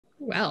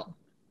Well,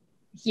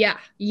 yeah,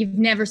 you've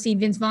never seen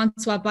Vince Vaughn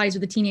swap bodies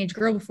with a teenage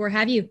girl before,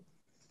 have you?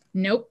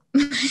 Nope.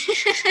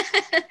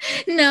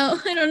 No,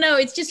 I don't know.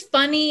 It's just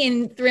funny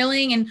and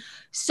thrilling and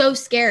so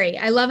scary.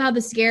 I love how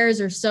the scares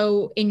are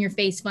so in your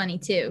face funny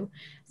too.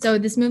 So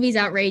this movie's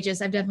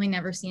outrageous. I've definitely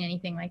never seen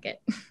anything like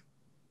it.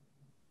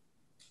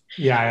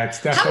 Yeah, it's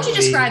How would you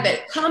describe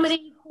definitely. it?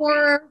 Comedy,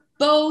 horror,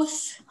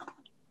 both?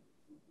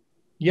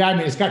 Yeah, I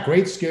mean, it's got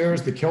great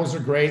scares. The kills are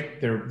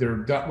great.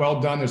 Well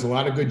done. There's a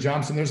lot of good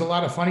jumps, and there's a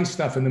lot of funny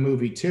stuff in the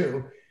movie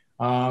too.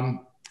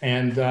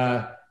 And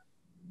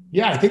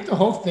Yeah, I think the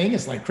whole thing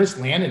is like Chris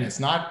Landon. It's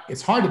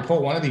hard to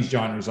pull one of these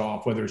genres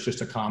off, whether it's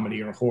just a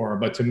comedy or horror,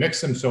 but to mix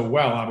them so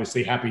well.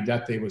 Obviously, Happy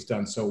Death Day was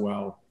done so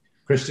well.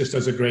 Chris just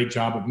does a great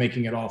job of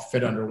making it all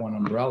fit under one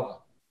umbrella.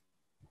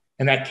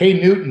 And that Kay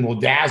Newton will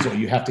dazzle.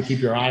 You have to keep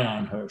your eye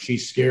on her.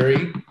 She's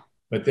scary,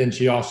 but then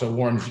she also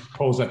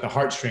pulls at the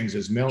heartstrings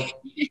as Milk.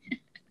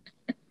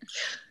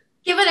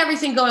 Given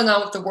everything going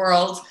on with the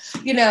world,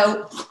 you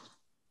know,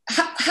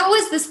 how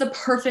is this the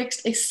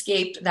perfect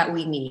escape that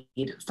we need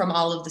from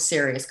all of the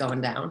serious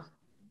going down?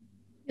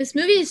 This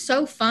movie is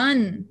so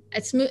fun.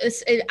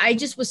 I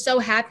just was so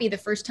happy the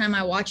first time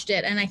I watched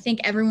it. And I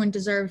think everyone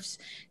deserves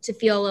to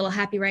feel a little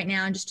happy right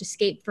now and just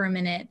escape for a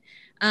minute.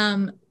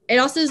 It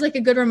also is like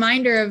a good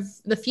reminder of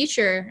the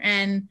future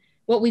and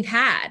what we've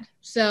had.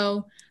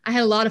 So I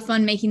had a lot of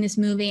fun making this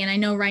movie. And I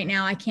know right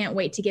now I can't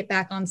wait to get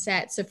back on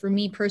set. So for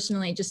me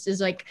personally, it just is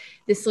like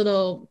this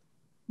little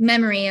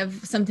memory of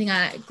something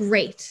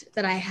great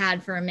that I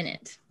had for a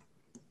minute.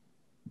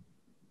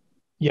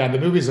 Yeah, the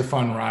movie's a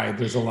fun ride.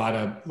 There's a lot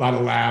of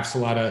laughs, a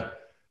lot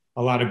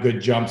of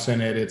good jumps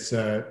in it. It's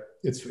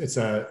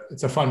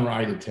a fun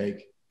ride to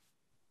take.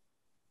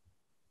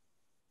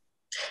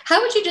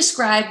 How would you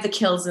describe the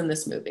kills in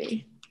this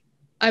movie?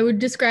 I would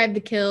describe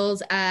the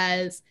kills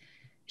as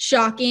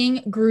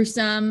shocking,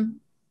 gruesome,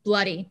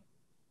 bloody.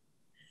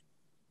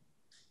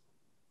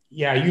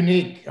 Yeah,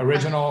 unique,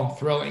 original,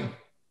 thrilling.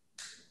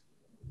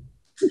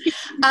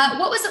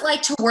 What was it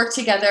like to work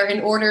together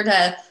in order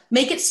to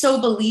make it so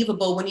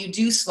believable when you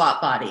do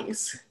swap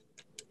bodies?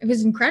 It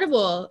was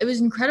incredible. It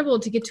was incredible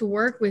to get to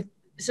work with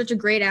such a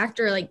great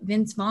actor like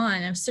Vince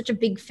Vaughn. I was such a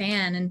big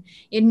fan, and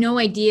you had no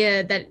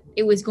idea that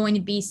it was going to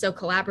be so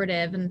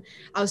collaborative. And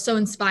I was so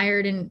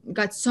inspired and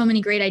got so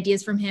many great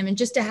ideas from him. And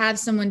just to have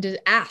someone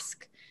to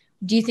ask,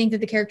 do you think that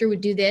the character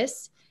would do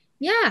this?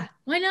 Yeah,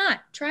 why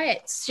not? Try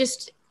it.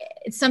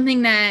 It's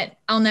something that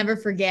I'll never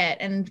forget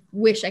and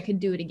wish I could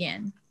do it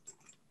again.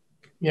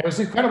 Yeah, it was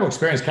an incredible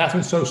experience.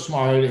 Kathryn's so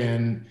smart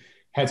and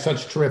had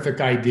such terrific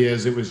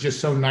ideas. It was just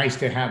so nice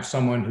to have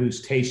someone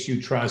whose taste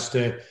you trust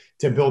to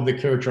build the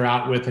character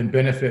out with and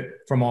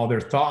benefit from all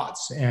their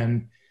thoughts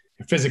and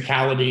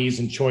physicalities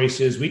and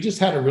choices. We just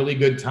had a really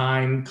good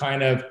time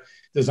kind of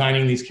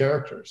designing these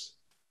characters.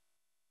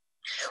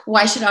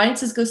 Why should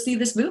audiences go see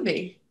this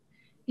movie?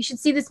 You should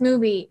see this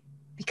movie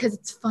because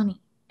it's funny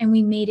and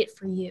we made it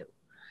for you.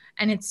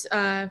 And it's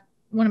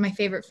one of my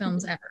favorite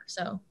films ever.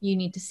 So you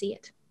need to see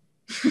it.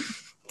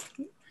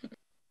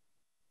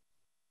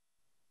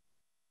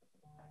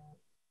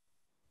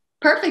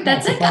 Perfect.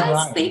 That's it,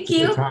 guys. Thank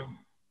you.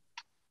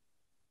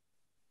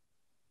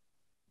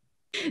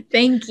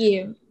 Thank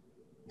you.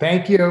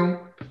 Thank you.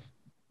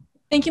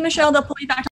 Thank you, Michelle. They'll pull you back.